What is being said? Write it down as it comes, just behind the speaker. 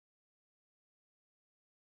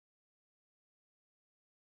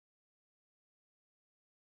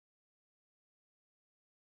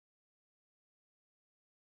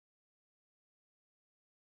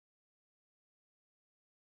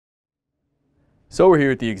So we're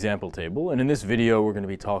here at the example table, and in this video we're going to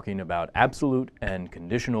be talking about absolute and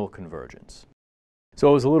conditional convergence.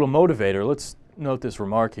 So as a little motivator, let's note this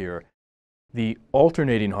remark here. The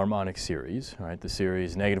alternating harmonic series, the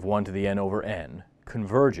series -1 to the n over n,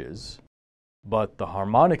 converges, but the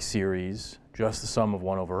harmonic series, just the sum of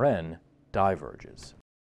 1 over n, diverges.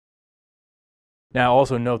 Now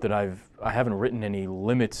also note that I haven't written any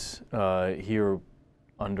limits here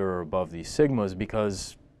under or above these sigmas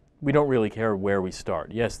because we don't really care where we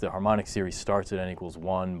start. Yes, the harmonic series starts at n equals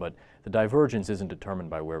 1, but the divergence isn't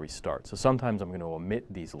determined by where we start. So sometimes I'm going to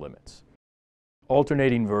omit these limits.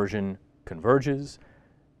 Alternating version converges,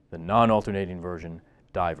 the non-alternating version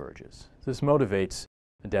diverges. This motivates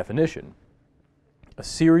a definition. A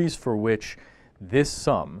series for which this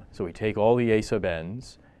sum, so we take all the a sub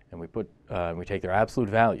n's and we take their absolute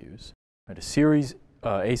values, and a series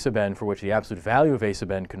a sub n for which the absolute value of a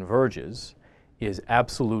sub n converges is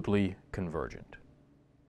absolutely convergent.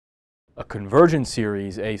 A convergent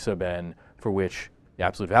series a sub n for which the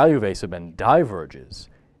absolute value of a sub n diverges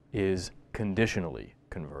is conditionally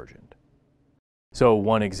convergent. So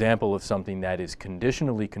one example of something that is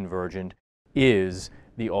conditionally convergent is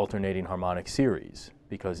the alternating harmonic series,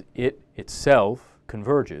 because it itself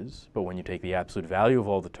converges, but when you take the absolute value of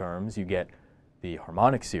all the terms, you get the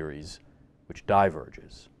harmonic series, which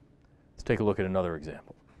diverges. Let's take a look at another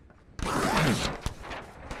example.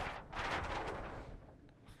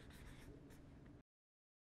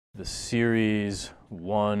 The series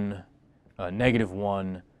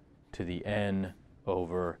 -1 to the n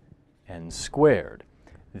over n squared.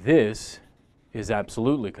 This is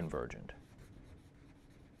absolutely convergent.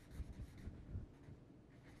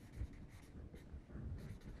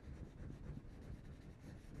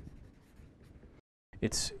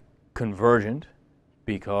 It's convergent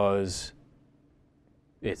because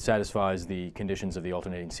it satisfies the conditions of the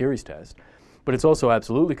alternating series test, but it's also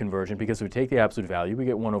absolutely convergent because if we take the absolute value, we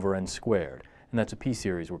get 1 over n squared, and that's a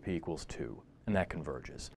p-series where p equals 2, and that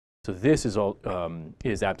converges. So this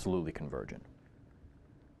is absolutely convergent.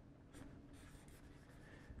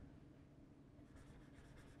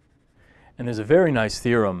 And there's a very nice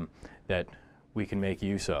theorem that we can make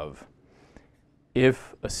use of.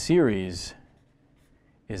 If a series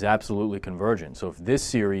is absolutely convergent, so if this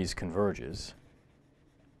series converges,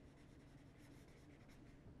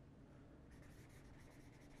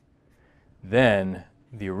 then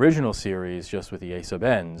the original series, just with the a sub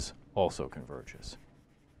n's, also converges.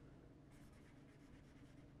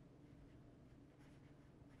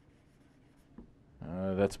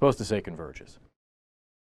 That's supposed to say converges.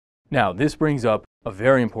 Now, this brings up a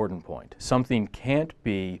very important point. Something can't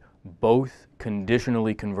be both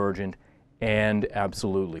conditionally convergent and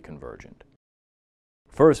absolutely convergent.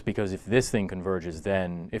 First, because if this thing converges,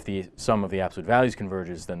 then if the sum of the absolute values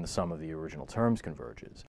converges, then the sum of the original terms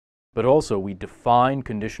converges. But also, we define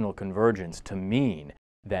conditional convergence to mean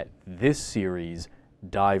that this series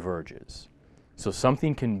diverges. So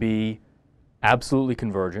something can be absolutely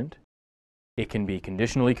convergent, it can be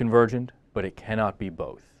conditionally convergent, but it cannot be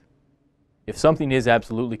both. If something is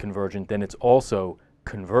absolutely convergent, then it's also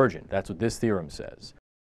convergent. That's what this theorem says.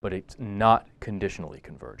 But it's not conditionally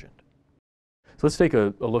convergent. So let's take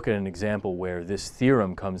a look at an example where this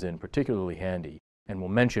theorem comes in particularly handy, and we'll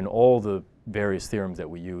mention all the various theorems that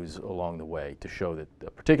we use along the way to show that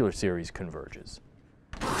a particular series converges.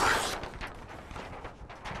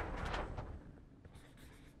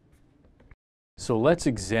 So let's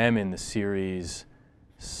examine the series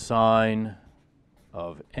sine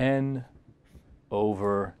of n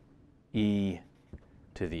over e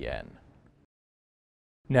to the n.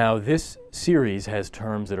 Now, this series has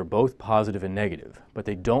terms that are both positive and negative, but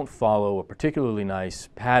they don't follow a particularly nice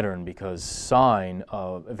pattern because sine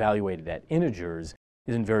evaluated at integers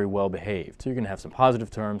isn't very well behaved. So you're going to have some positive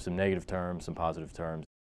terms, some negative terms, some positive terms,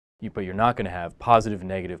 but you're not going to have positive,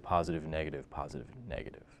 negative, positive, negative, positive,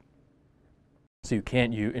 negative. So you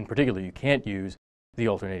can't use, in particular, you can't use the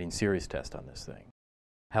alternating series test on this thing.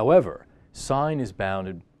 However, sine is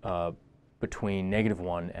bounded between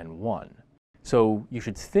 -1 and 1. So you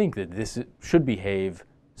should think that this should behave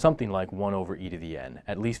something like 1 over e to the n,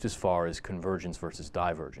 at least as far as convergence versus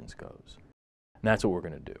divergence goes. And that's what we're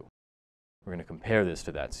going to do. We're going to compare this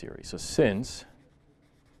to that series. So since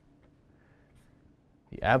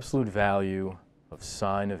the absolute value of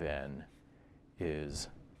sine of n is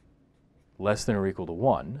less than or equal to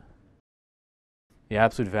 1, the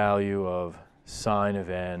absolute value of sine of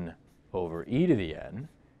n over e to the n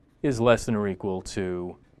is less than or equal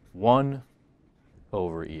to 1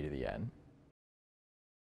 over e to the n.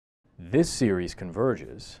 This series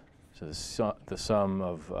converges, so the sum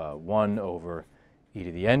of 1 over e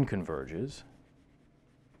to the n converges,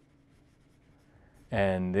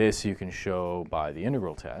 And this you can show by the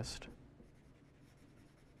integral test.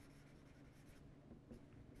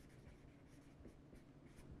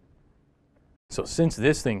 So since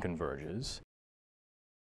this thing converges,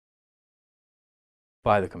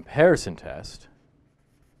 by the comparison test,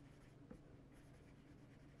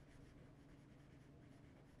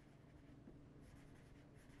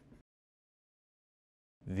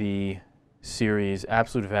 the series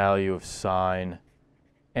absolute value of sine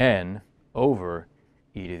n over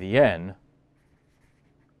e to the n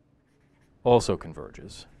also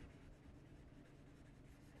converges.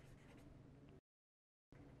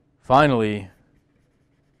 Finally,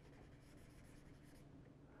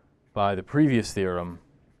 by the previous theorem,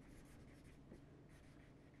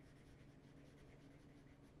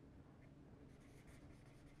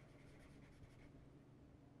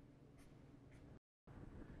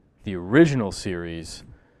 the original series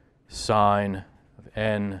sine of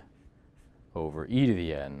n over e to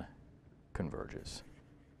the n converges.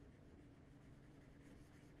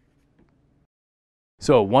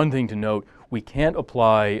 So one thing to note, we can't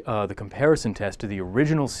apply the comparison test to the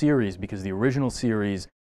original series because the original series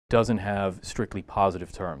doesn't have strictly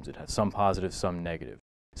positive terms. It has some positive, some negative.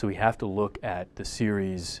 So we have to look at the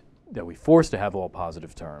series that we force to have all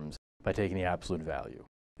positive terms by taking the absolute value.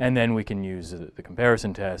 And then we can use the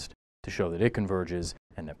comparison test to show that it converges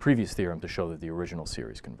and the previous theorem to show that the original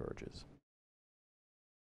series converges.